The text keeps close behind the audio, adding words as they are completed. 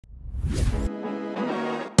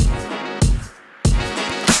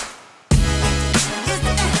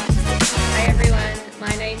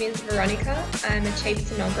name is Veronica. I'm a chief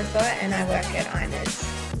sonographer and I work at I-MED.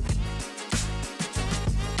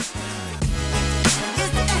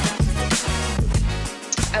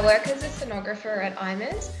 I work as a sonographer at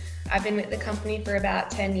I-MED. I've been with the company for about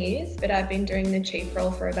 10 years, but I've been doing the chief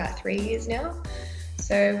role for about 3 years now.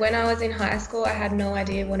 So when I was in high school, I had no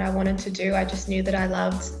idea what I wanted to do. I just knew that I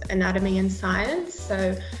loved anatomy and science.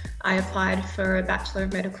 So I applied for a Bachelor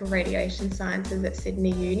of Medical Radiation Sciences at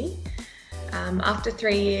Sydney Uni. After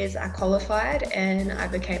 3 years, I qualified and I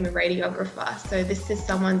became a radiographer. So this is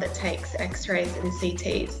someone that takes x-rays and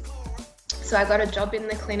CTs. So I got a job in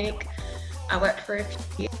the clinic. I worked for a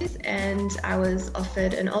few years and I was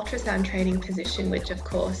offered an ultrasound training position, which of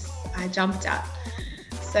course I jumped at.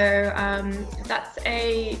 So that's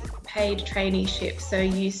a paid traineeship. So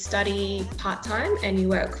you study part-time and you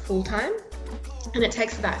work full-time, and it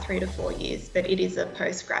takes about 3 to 4 years, but it is a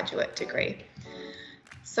postgraduate degree.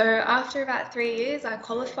 So after about 3 years, I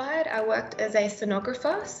qualified. I worked as a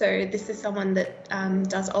sonographer. So this is someone that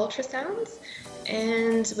does ultrasounds.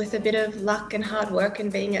 And with a bit of luck and hard work and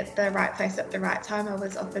being at the right place at the right time, I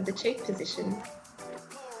was offered the chief position.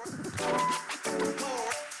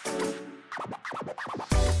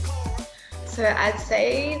 So I'd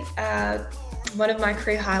say one of my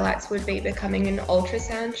career highlights would be becoming an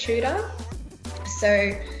ultrasound tutor.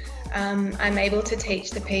 So I'm able to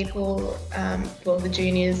teach the people, the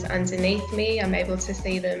juniors underneath me. I'm able to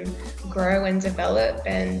see them grow and develop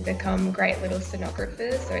and become great little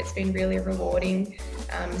sonographers. So it's been really rewarding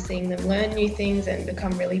seeing them learn new things and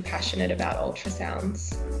become really passionate about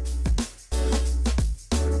ultrasounds.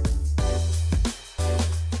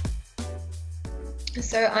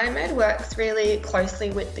 So I-MED works really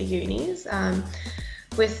closely with the unis.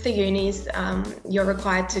 With the unis, you're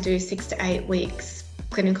required to do 6 to 8 weeks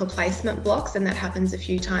clinical placement blocks, and that happens a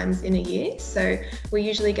few times in a year. So we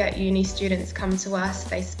usually get uni students come to us,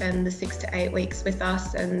 they spend the 6 to 8 weeks with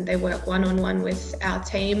us and they work one-on-one with our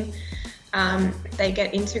team. They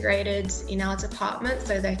get integrated in our department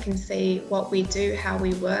so they can see what we do, how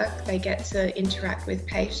we work. They get to interact with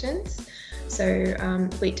patients. So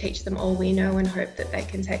we teach them all we know and hope that they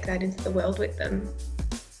can take that into the world with them.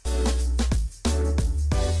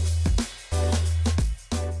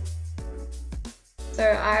 So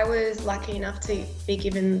I was lucky enough to be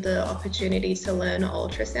given the opportunity to learn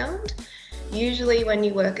ultrasound. Usually when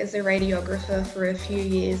you work as a radiographer for a few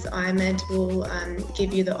years, I-MED will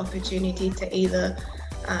give you the opportunity to either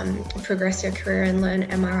progress your career and learn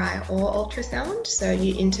MRI or ultrasound. So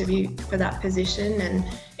you interview for that position, and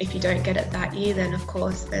if you don't get it that year, then of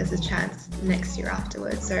course there's a chance next year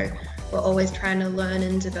afterwards. So we're always trying to learn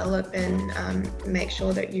and develop and make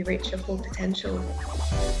sure that you reach your full potential.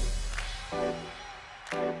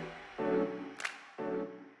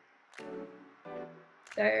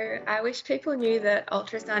 So I wish people knew that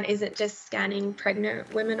ultrasound isn't just scanning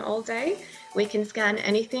pregnant women all day. We can scan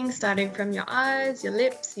anything starting from your eyes, your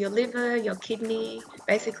lips, your liver, your kidney,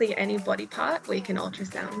 basically any body part we can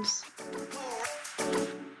ultrasound.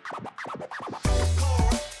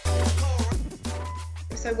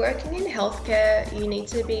 So working in healthcare, you need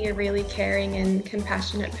to be a really caring and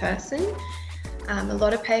compassionate person. A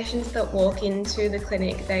lot of patients that walk into the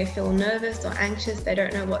clinic, they feel nervous or anxious, they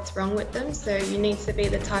don't know what's wrong with them. So you need to be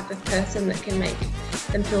the type of person that can make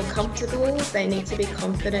them feel comfortable. They need to be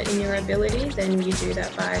confident in your abilities, and you do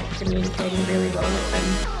that by communicating really well with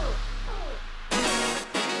them.